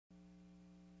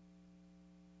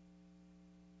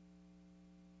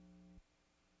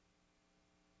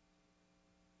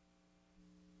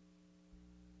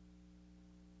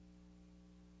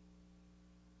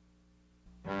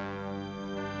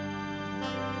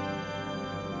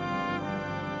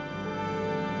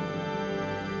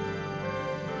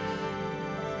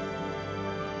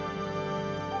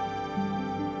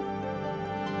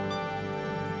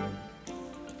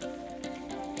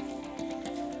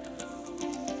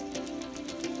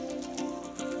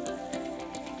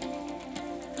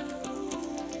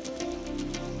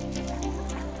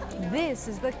This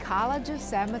is the College of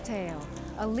San Mateo,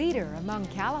 a leader among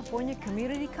California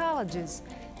community colleges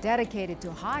dedicated to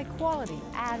high quality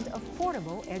and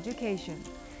affordable education.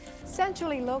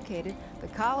 Centrally located, the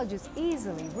college is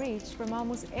easily reached from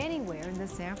almost anywhere in the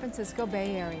San Francisco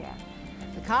Bay Area.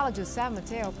 The College of San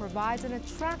Mateo provides an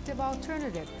attractive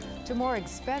alternative to more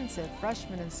expensive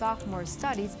freshman and sophomore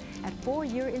studies at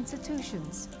four-year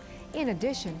institutions. In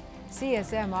addition,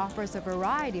 CSM offers a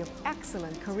variety of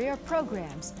excellent career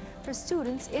programs for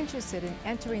students interested in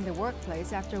entering the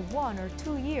workplace after 1 or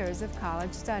 2 years of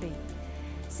college study.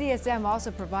 CSM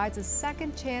also provides a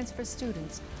second chance for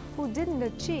students who didn't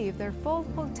achieve their full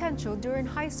potential during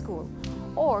high school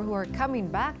or who are coming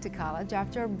back to college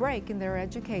after a break in their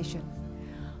education.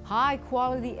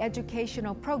 High-quality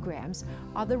educational programs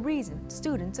are the reason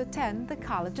students attend the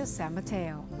College of San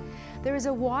Mateo. There is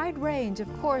a wide range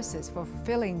of courses for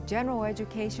fulfilling general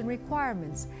education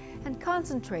requirements and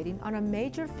concentrating on a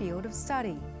major field of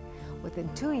study. Within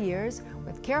 2 years,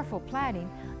 with careful planning,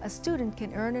 a student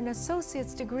can earn an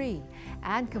associate's degree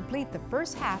and complete the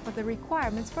first half of the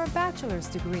requirements for a bachelor's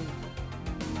degree.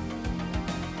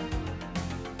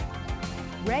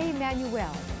 Ray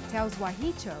Manuel tells why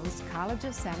he chose College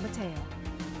of San Mateo.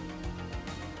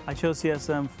 I chose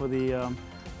CSM for the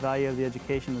value of the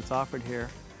education that's offered here.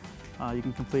 You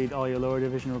can complete all your lower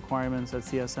division requirements at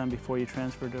CSM before you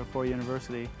transfer to a four-year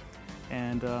university.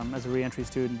 And as a re-entry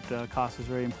student, cost is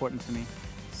very important to me.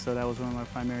 So that was one of my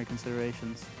primary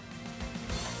considerations.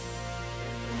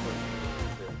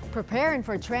 Preparing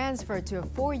for transfer to a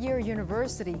four-year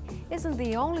university isn't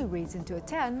the only reason to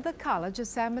attend the College of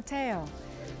San Mateo.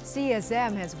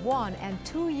 CSM has 1- and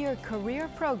 2-year career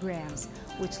programs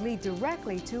which lead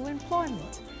directly to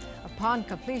employment. Upon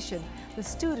completion, the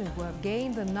student will have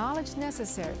gained the knowledge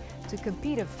necessary to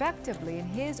compete effectively in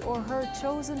his or her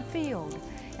chosen field,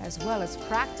 as well as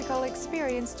practical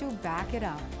experience to back it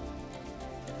up.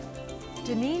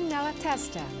 Janine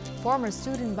Malatesta, former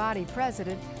student body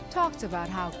president, talks about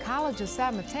how College of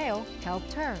San Mateo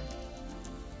helped her.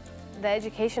 The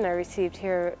education I received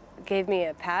here gave me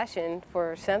a passion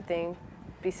for something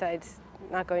besides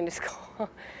not going to school.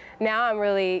 Now I'm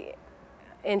really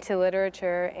into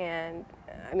literature, and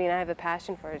I have a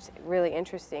passion for it. It's really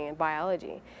interesting in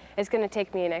biology. It's going to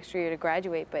take me an extra year to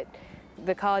graduate, but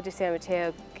the College of San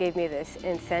Mateo gave me this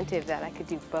incentive that I could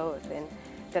do both, and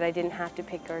that I didn't have to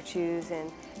pick or choose,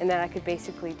 and that I could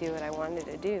basically do what I wanted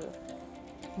to do.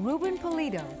 Ruben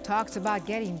Polito talks about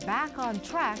getting back on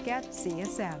track at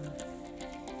CSM.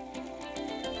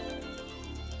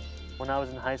 When I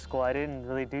was in high school, I didn't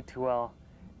really do too well,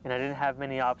 and I didn't have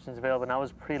many options available, and I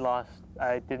was pretty lost.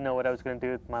 I didn't know what I was going to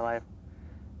do with my life.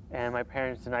 And my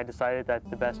parents and I decided that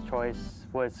the best choice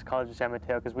was College of San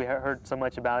Mateo because we had heard so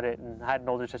much about it, and I had an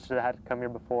older sister that had come here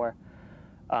before.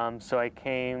 So I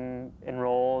came,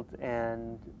 enrolled,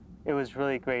 and it was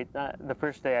really great. The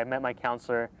first day I met my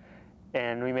counselor,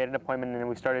 and we made an appointment, and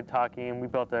we started talking, and we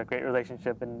built a great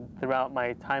relationship. And throughout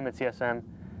my time at CSM,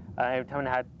 every time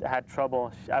I had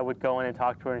trouble, I would go in and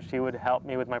talk to her, and she would help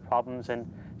me with my problems, and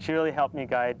she really helped me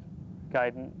guide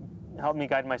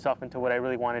myself into what I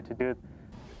really wanted to do.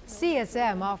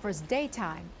 CSM offers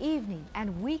daytime, evening,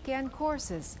 and weekend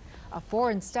courses, a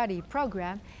foreign study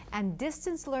program, and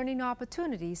distance learning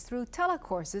opportunities through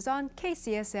telecourses on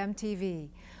KCSM TV.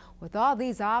 With all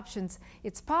these options,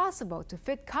 it's possible to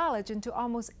fit college into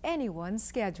almost anyone's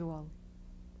schedule.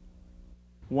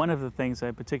 One of the things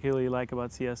I particularly like about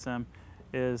CSM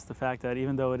is the fact that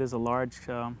even though it is a large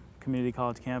community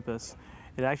college campus,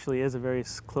 it actually is a very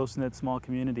close-knit small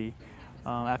community.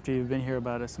 After you've been here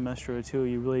about a semester or two,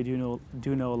 you really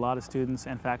do know a lot of students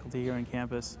and faculty here on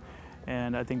campus,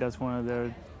 and I think that's one of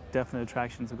the definite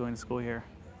attractions of going to school here.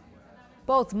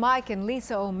 Both Mike and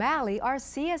Lisa O'Malley are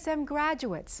CSM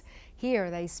graduates. Here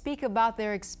they speak about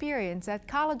their experience at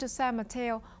College of San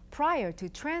Mateo prior to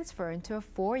transferring to a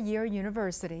four-year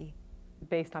university.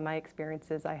 Based on my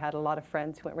experiences, I had a lot of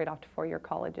friends who went right off to four-year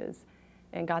colleges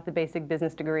and got the basic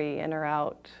business degree and are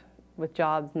out with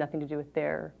jobs, nothing to do with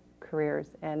their careers,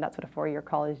 and that's what a four-year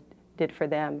college did for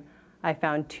them. I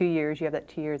found 2 years, you have that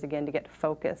 2 years again to get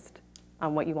focused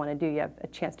on what you want to do. You have a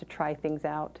chance to try things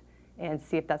out and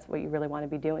see if that's what you really want to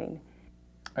be doing.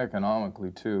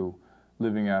 Economically too,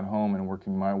 living at home and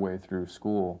working my way through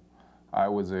school, I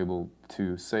was able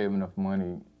to save enough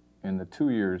money in the 2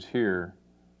 years here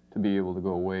to be able to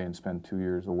go away and spend 2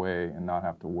 years away and not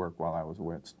have to work while I was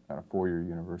away at a four-year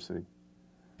university.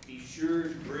 Be sure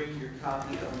to bring your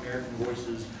copy of American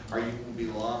Voices or you will be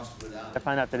lost without. I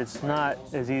find out that it's not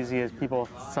as easy as people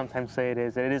sometimes say it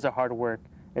is. It is a hard work.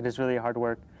 It is really hard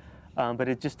work. But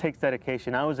it just takes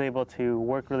dedication. I was able to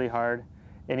work really hard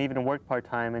and even work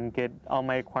part-time and get all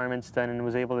my requirements done, and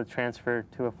was able to transfer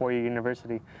to a four-year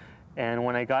university. And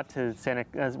when I got to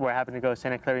where I happened to go,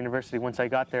 Santa Clara University, once I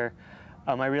got there,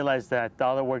 I realized that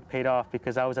all the work paid off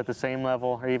because I was at the same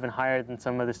level or even higher than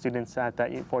some of the students at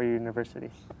that four-year university.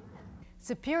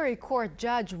 Superior Court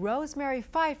Judge Rosemary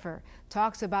Pfeiffer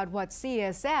talks about what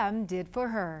CSM did for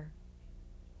her.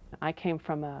 I came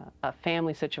from a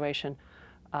family situation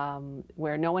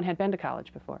where no one had been to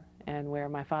college before, and where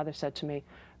my father said to me,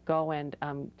 go and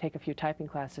take a few typing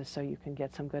classes so you can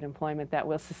get some good employment that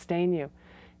will sustain you.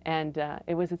 And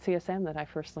it was at CSM that I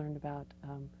first learned about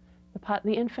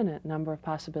the infinite number of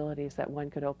possibilities that one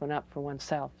could open up for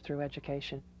oneself through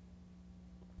education.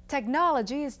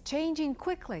 Technology is changing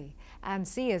quickly, and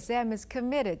CSM is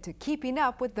committed to keeping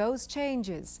up with those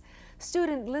changes.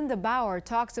 Student Linda Bauer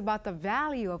talks about the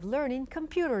value of learning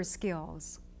computer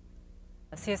skills.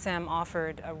 CSM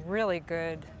offered a really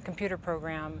good computer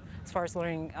program as far as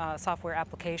learning software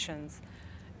applications.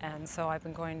 And so I've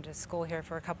been going to school here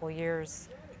for a couple of years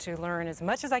to learn as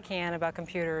much as I can about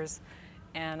computers.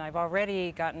 And I've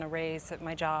already gotten a raise at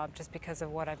my job just because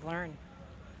of what I've learned.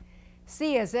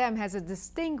 CSM has a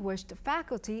distinguished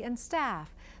faculty and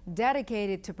staff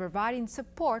dedicated to providing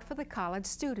support for the college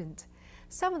student.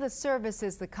 Some of the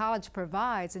services the college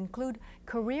provides include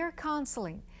career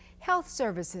counseling, health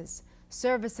services,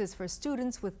 services for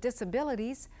students with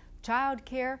disabilities, child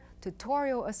care,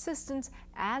 tutorial assistance,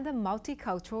 and a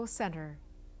multicultural center.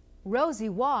 Rosie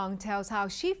Wong tells how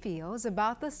she feels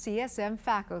about the CSM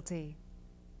faculty.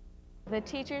 The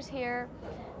teachers here,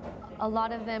 a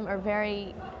lot of them are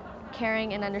very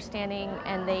caring and understanding,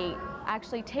 and they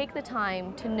actually take the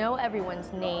time to know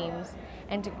everyone's names,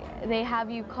 and they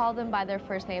have you call them by their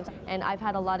first names. And I've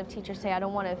had a lot of teachers say, I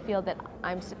don't want to feel that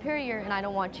I'm superior, and I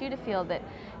don't want you to feel that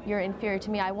you're inferior to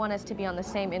me. I want us to be on the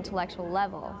same intellectual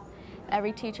level.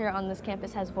 Every teacher on this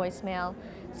campus has voicemail,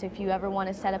 so if you ever want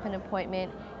to set up an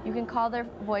appointment, you can call their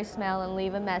voicemail and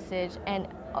leave a message. And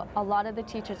a lot of the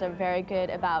teachers are very good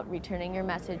about returning your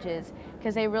messages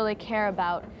because they really care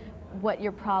about what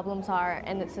your problems are,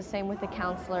 and it's the same with the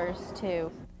counselors too.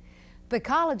 The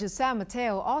College of San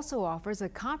Mateo also offers a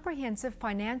comprehensive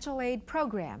financial aid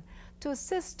program to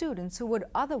assist students who would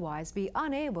otherwise be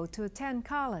unable to attend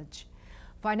college.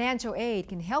 Financial aid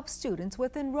can help students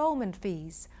with enrollment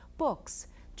fees, books,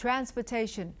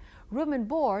 transportation, room and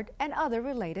board, and other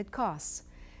related costs.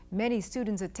 Many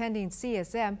students attending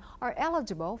CSM are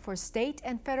eligible for state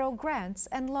and federal grants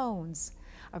and loans.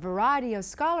 A variety of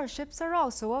scholarships are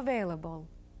also available.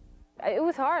 It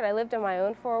was hard. I lived on my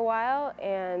own for a while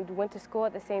and went to school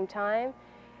at the same time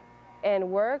and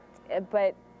worked,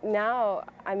 but now,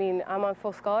 I mean, I'm on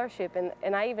full scholarship,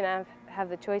 and I even have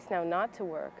the choice now not to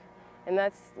work. And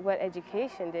that's what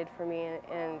education did for me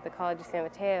in the College of San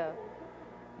Mateo.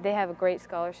 They have a great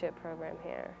scholarship program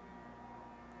here,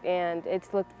 and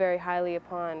it's looked very highly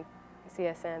upon,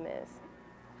 CSM is,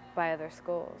 by other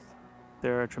schools.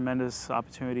 There are tremendous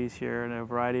opportunities here in a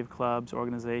variety of clubs,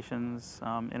 organizations,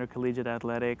 intercollegiate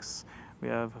athletics. We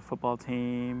have a football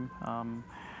team,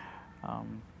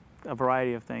 a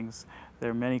variety of things.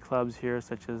 There are many clubs here,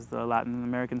 such as the Latin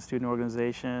American Student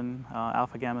Organization,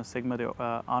 Alpha Gamma Sigma,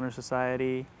 the Honor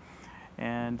Society,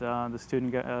 and the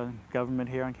student government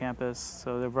here on campus.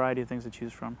 So there are a variety of things to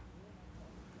choose from.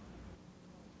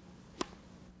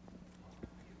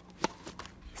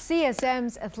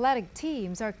 CSM's athletic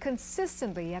teams are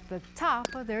consistently at the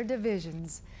top of their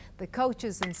divisions. The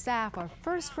coaches and staff are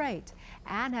first-rate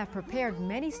and have prepared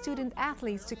many student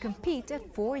athletes to compete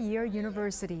at four-year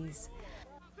universities.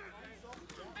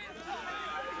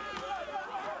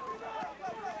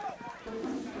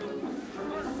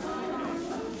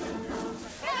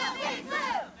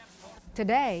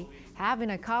 Today, having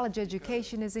a college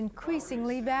education is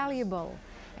increasingly valuable.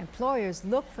 Employers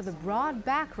look for the broad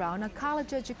background a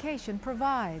college education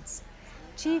provides.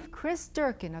 Chief Chris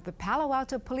Durkin of the Palo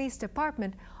Alto Police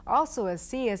Department, also a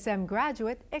CSM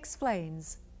graduate,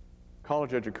 explains.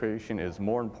 College education is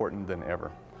more important than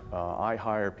ever. I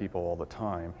hire people all the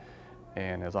time,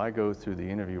 and as I go through the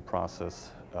interview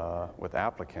process with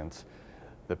applicants,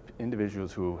 the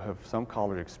individuals who have some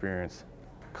college experience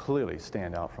clearly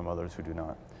stand out from others who do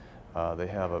not. They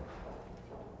have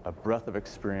a breadth of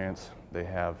experience. They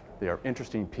are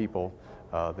interesting people.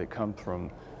 They come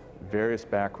from various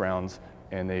backgrounds,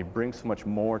 and they bring so much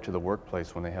more to the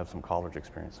workplace when they have some college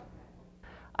experience.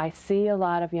 I see a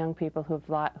lot of young people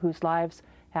whose lives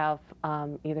have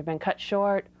either been cut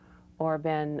short or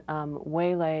been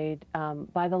waylaid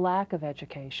by the lack of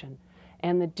education.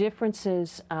 And the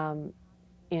differences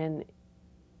in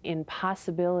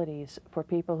possibilities for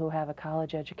people who have a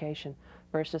college education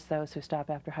versus those who stop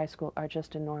after high school are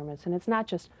just enormous. And it's not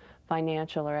just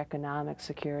financial or economic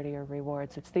security or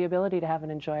rewards. It's the ability to have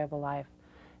an enjoyable life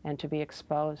and to be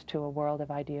exposed to a world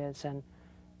of ideas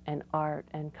and art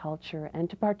and culture and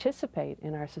to participate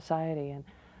in our society. And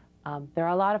there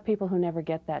are a lot of people who never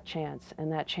get that chance,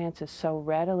 and that chance is so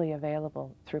readily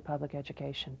available through public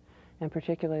education, and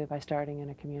particularly by starting in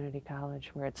a community college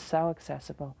where it's so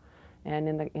accessible and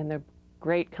in the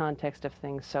great context of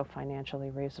things so financially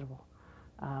reasonable.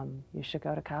 You should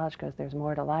go to college because there's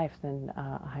more to life than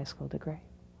a high school degree.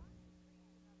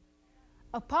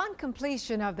 Upon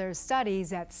completion of their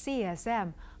studies at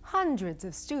CSM, hundreds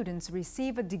of students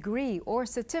receive a degree or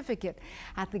certificate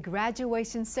at the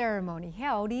graduation ceremony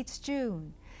held each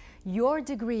June. Your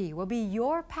degree will be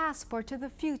your passport to the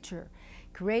future,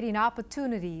 creating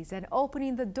opportunities and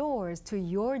opening the doors to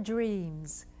your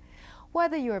dreams.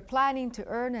 Whether you're planning to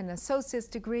earn an associate's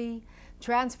degree,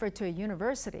 transfer to a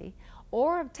university,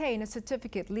 or obtain a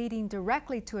certificate leading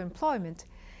directly to employment,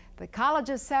 the College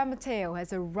of San Mateo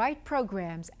has the right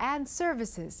programs and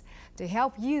services to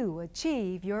help you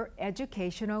achieve your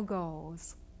educational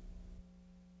goals.